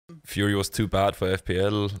Fury was too bad for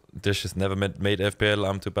FPL. Dish has never made FPL.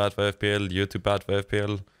 I'm too bad for FPL. You're too bad for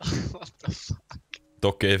FPL. What the fuck?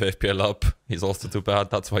 Doc gave FPL up. He's also too bad.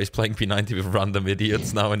 That's why he's playing P90 with random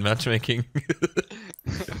idiots now in matchmaking.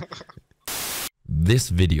 This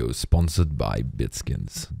video is sponsored by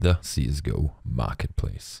Bitskins, the CSGO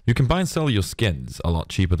marketplace. You can buy and sell your skins a lot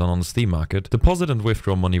cheaper than on the Steam market. Deposit and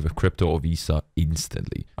withdraw money with crypto or Visa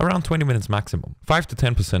instantly. Around 20 minutes maximum. 5 to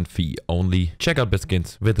 10% fee only. Check out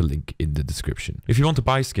Bitskins with the link in the description. If you want to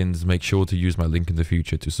buy skins, make sure to use my link in the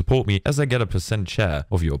future to support me as I get a % share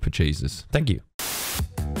of your purchases. Thank you.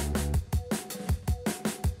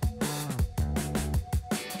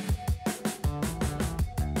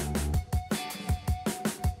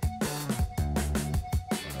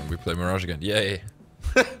 We play Mirage again. Yay.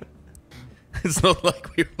 It's not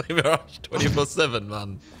like we play Mirage 24/7,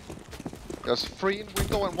 man. There's 3 in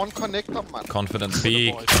window and 1 connector, man. Confidence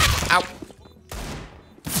peak. Ow!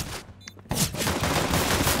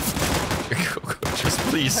 Just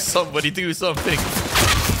please, somebody do something.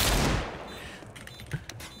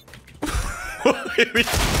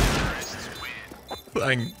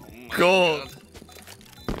 Thank God.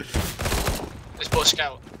 This boy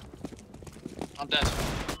scout. I'm dead.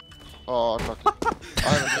 Oh, lucky. I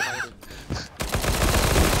haven't been.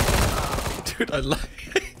 Dude, I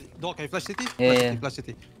like. Doc, can you flash city? Yeah. Flash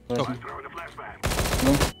city. No.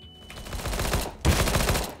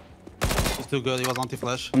 He's too good, he was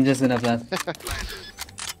anti-flash. I'm just gonna flash.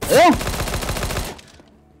 Oh!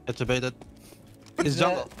 Activated. He's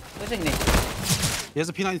jungle. Pushing me. He has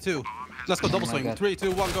a P92. Let's go double swing. God. 3,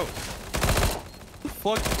 2, 1, go.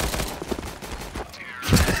 Fuck.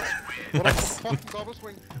 Nice. Fucking double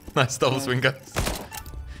swing. Nice double swing, guys.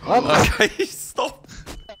 What? Okay, stop.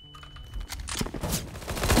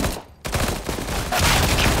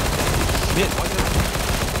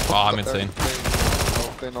 Oh, I'm insane.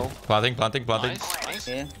 They know. Planting. Nice.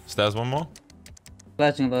 Yeah. Stairs one more.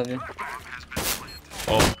 Flashing above you.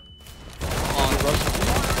 Oh,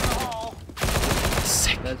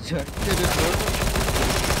 That's short.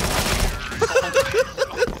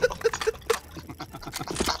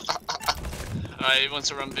 Alright, he wants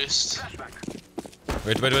to run boost.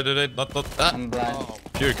 wait. Not. Ah. I'm blind. Oh,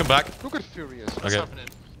 Fury, come back. look at Furious. What's Okay. happening?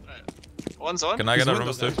 Right. One's on. Can I get a He's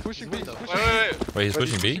rumble window, too? He's pushing B. Window. Wait. Wait, he's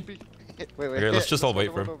pushing B? Wait. Okay, let's just all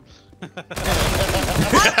wait for him.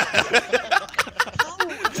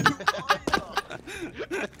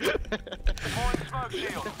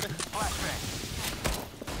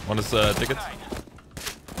 One is ticket.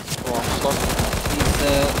 Oh, I'm stuck.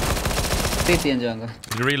 He's city and jungle.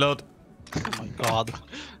 Did you reload? Oh my god.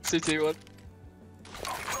 CT1.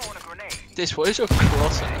 This, what is your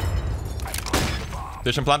crossing?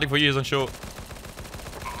 Dish, I'm planting for you, isn't sure.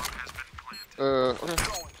 Okay.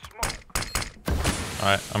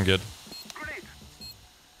 Alright, I'm good.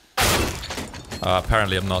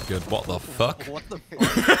 Apparently I'm not good. What the fuck? What the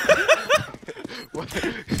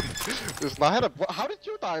How did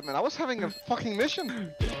you die, man? I was having a fucking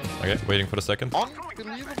mission. Okay, waiting for the second.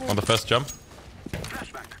 Unbelievable. On the first jump.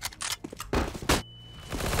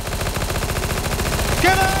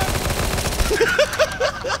 Get him!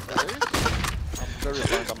 I'm very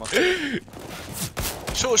blind, I must say.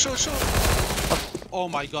 Short. Oh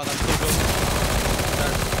my god, I'm so good.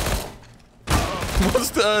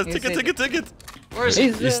 What's the He's ticket? Where is he?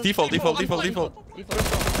 It's default. You can't do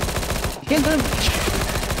him.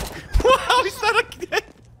 How is that a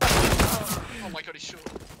Oh my god, he's short.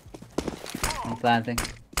 I'm planting.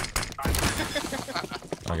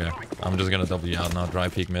 Okay, I'm just gonna W out now. Dry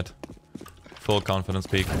peek mid. Full confidence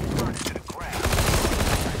peak.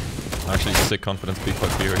 Actually, sick confidence peak by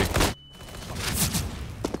Fury.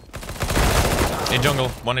 In jungle,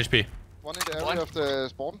 1 HP. One in the area of the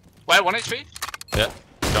spawn. Wait, 1 HP? Yeah,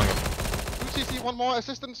 jungle. 2cc, 1 more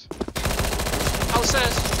assistance.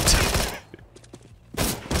 Outstairs.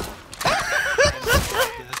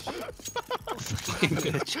 Fucking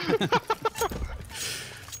bitch.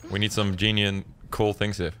 We need some genie and cool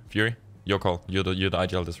things here. Fury, your call. You're the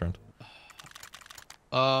IGL this round.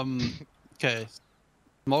 Okay.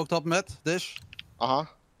 Smoked up mid, dish. Uh-huh.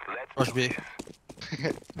 Rush B.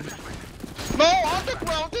 No,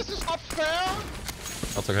 underground, this is not fair!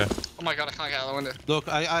 That's okay. Oh my god, I can't get out of the window. Look,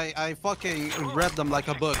 I fucking read them like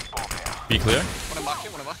a book. Be clear. One in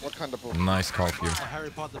bucket. What kind of book? Nice call, Fury. A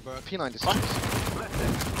Harry Potter book. P90. Come,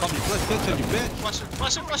 let's kitchen, you bitch.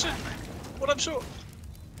 Flash it. What, I'm short.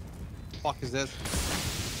 Fuck is this?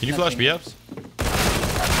 Can you flash B-ups?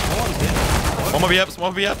 Oh, One more B-ups. 2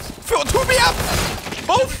 B-ups!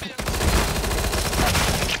 Both!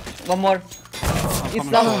 One more. I'm It's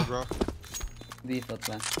coming down. forward, bro. Default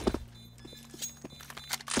plan.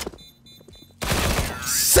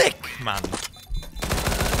 Sick, man.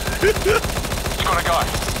 You got a guy.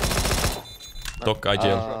 Doc, I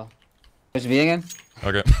jail. Push B again.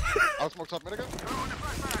 Okay. I'll smoke top mid again.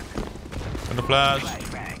 In the flash.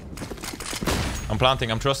 I'm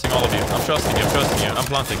planting. I'm trusting all of you. I'm trusting you. I'm trusting you. I'm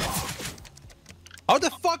planting. How the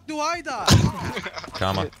fuck do I die?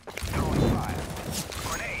 Karma.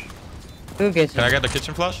 Two kitchen. Can I get the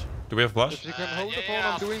kitchen flash? Do we have flash? If you can hold the phone,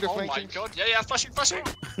 I'm doing the Oh my flanking. god. Yeah, flashing.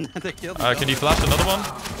 They killed me. Can you flash another one?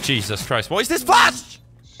 Jesus Christ. What is this flash?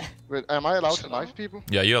 Wait, am I allowed to knife people?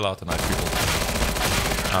 Yeah, you're allowed to knife people.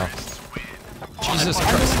 Oh. Jesus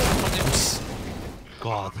Christ.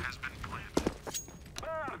 God.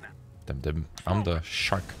 Dim. I'm the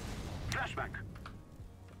shark.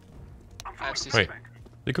 I have CC. Wait.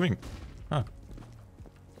 They're coming. Huh.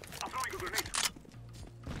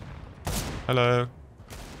 Hello.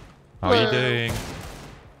 How are you Hello. doing?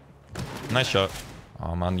 Nice shot.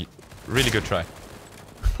 Oh man, really good try.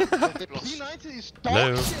 The P90 is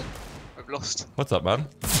Hello. dog shit. I've lost. What's up, man?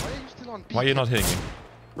 Why are you still on B? Why are you not hitting me?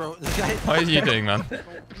 Bro, the guy. How are you doing, man? Oh,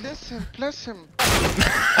 bless him, bless him.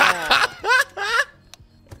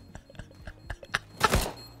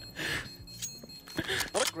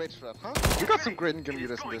 What a great strat, huh? You got some great game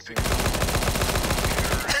leaders in this team.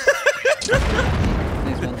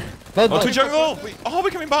 Nice one. Both, Oh, both. to jungle! Oh, we're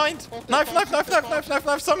coming behind! Knife!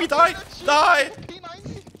 Sammy, die! Die!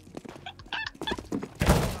 P90?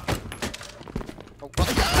 Oh,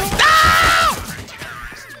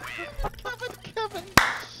 Kevin!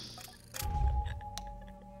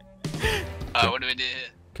 What do we do here?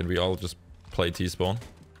 Can we all just play T-spawn?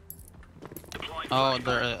 Oh,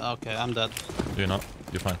 there. Okay, I'm dead. You're not?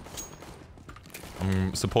 You're fine.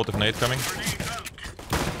 Supportive nade coming. On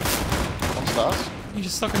stars? You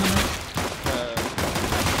just stuck in the nade.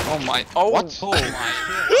 Oh my. Oh, What? Oh my.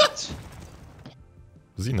 What?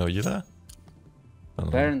 Does he know you there? I don't know.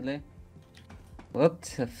 Apparently. What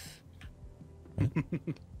the f...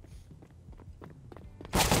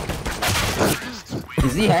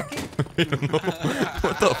 Is he hacking? I don't know.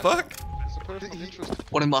 What the fuck? It's a person of interest.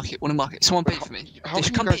 One in market. Someone pay for me. How Dish,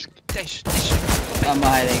 can come you B. guys- Dish. I'm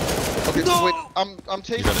hiding. Okay, wait, I'm You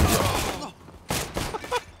taking. got it.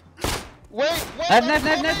 Wait! Knife.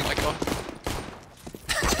 Oh my god.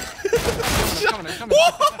 I'm coming.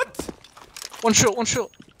 What? One shot.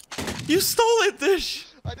 You stole it, Dish!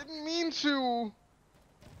 I didn't mean to.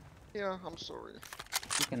 Yeah, I'm sorry.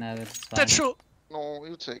 You can have it. It's fine. Dead shot. No,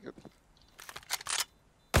 you take it.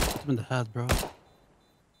 It's in the head, bro.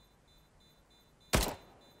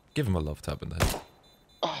 Give him a love tap in the head.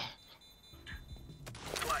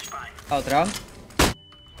 Out round.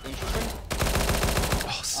 Interesting.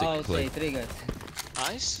 Oh, sick Oh, play. okay, 3 guys.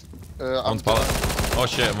 Nice. I'm One's pallet. Oh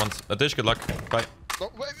shit, one's a Dish, good luck. Bye. No,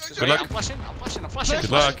 wait, Good luck. I'm flashing.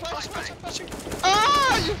 Good luck. Flashing.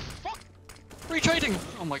 Ah, you fuck! Retrading.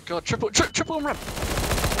 Oh my god. Triple on ramp.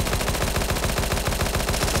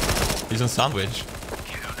 He's in sandwich.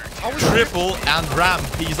 How is Triple and ramp.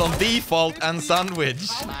 He's on default and sandwich.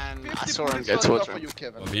 Man, I 50 saw him points go not towards enough for me. you,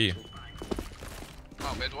 Kevin. On B.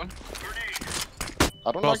 Oh, mid one.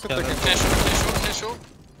 I don't like the Kevin. taking. Clear short.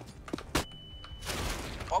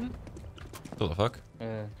 Bomb. What the fuck?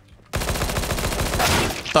 Uh,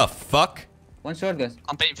 The fuck? one short, guys.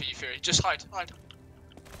 I'm baiting for you, Fury. Just hide.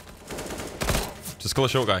 Just kill a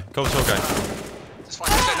short guy. Kill a short guy. It's fine.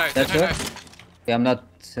 They don't know. That's They don't good. know. Yeah, I'm not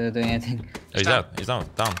doing anything. Yeah, he's out. He's down.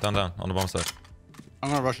 Down. On the bomb side. I'm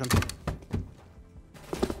gonna rush him.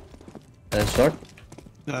 Short.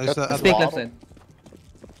 Yeah, he's at Speak the left side.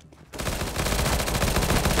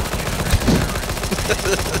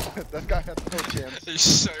 That guy had no chance. He's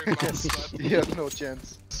so fast, man. He had no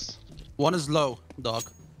chance. One is low, dog.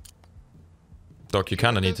 Doc, you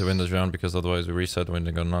kinda need to win this round because otherwise we reset when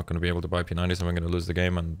they're not gonna be able to buy P90s and we're gonna lose the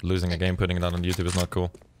game, and losing a game putting that on YouTube is not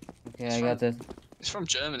cool. Okay, I got it. He's from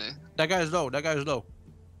Germany. That guy is low.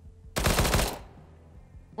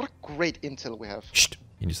 What a great intel we have. Shh!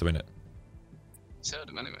 He needs to win it. He's heard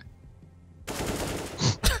him anyway.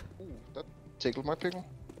 Ooh, that tickled my pickle.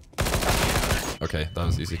 Okay, that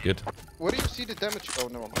was easy. Good. Where do you see the damage? Oh,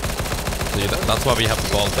 never mind. See, that's why we have the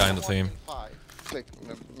ball guy in the team. 5. Click.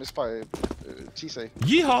 Missed by T-say.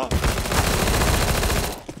 Yeehaw!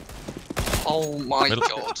 Oh my Middle.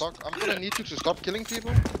 god. Doc, I'm gonna need you to stop killing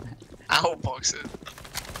people. Outbox it.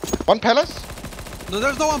 One palace? No,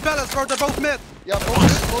 there's no one palace, bro. They're both mid. Yeah, both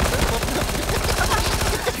mid.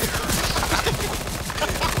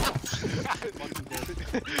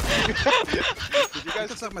 Did you You can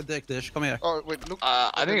guys? suck my dick, Dish. Come here. Oh wait, look.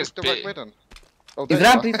 I think it's the right B. way then. Oh, He's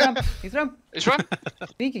there you ramp, are. he's ramp. He's run.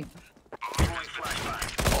 Speaking.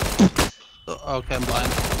 Okay, I'm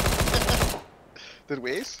blind. Did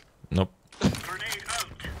we ace? Nope. I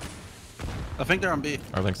think they're on B.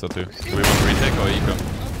 I think so too. Do we want to retake or eco?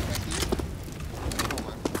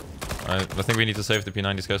 I think we need to save the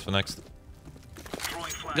P90 guys for next.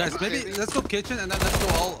 Guys, maybe let's go kitchen and then let's go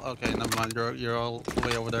all. Okay, never mind. You're all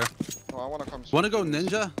way over there. No, I wanna come. Wanna go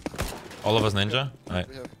ninja? All of us ninja? Alright.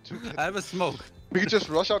 We have 2 kids. I have a smoke. We could just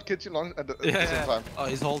rush out kitchen long at the same time. Oh,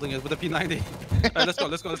 he's holding it with a P90. Alright, let's go.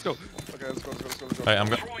 Okay, let's go. Alright, I'm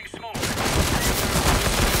going.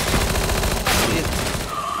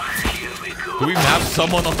 Do we have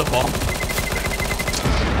someone on the bomb?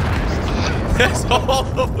 There's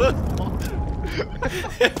all of them.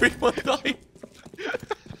 Everyone died.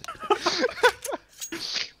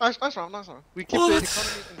 Nice round. We keep the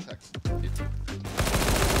economy intact.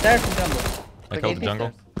 Stairs in jungle. I killed the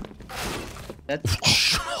jungle. Dead.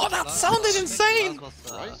 Oh, that sounded insane!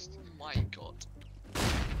 Christ. Oh my god.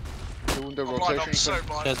 Doing the I'm blind, I'm rotation. so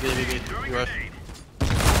blind. Yes, B. You rush.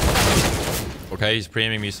 Okay, he's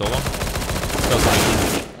pre-aiming me solo.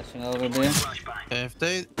 Watching over B. Okay, if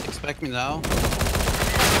they expect me now.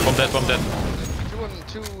 Bomb dead.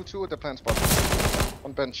 Two at the plant spot.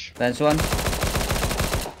 On bench. Bench one.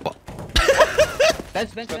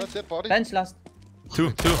 Bench. Dead body. Bench last.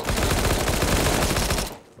 Two.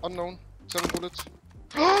 Unknown. 7 bullets.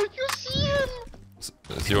 Oh, you see him!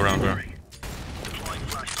 0 round where?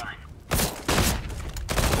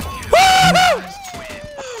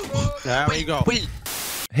 There we go. Wait.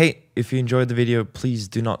 Hey, if you enjoyed the video, please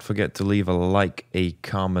do not forget to leave a like, a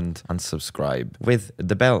comment, and subscribe with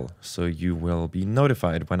the bell so you will be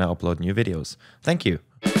notified when I upload new videos. Thank you.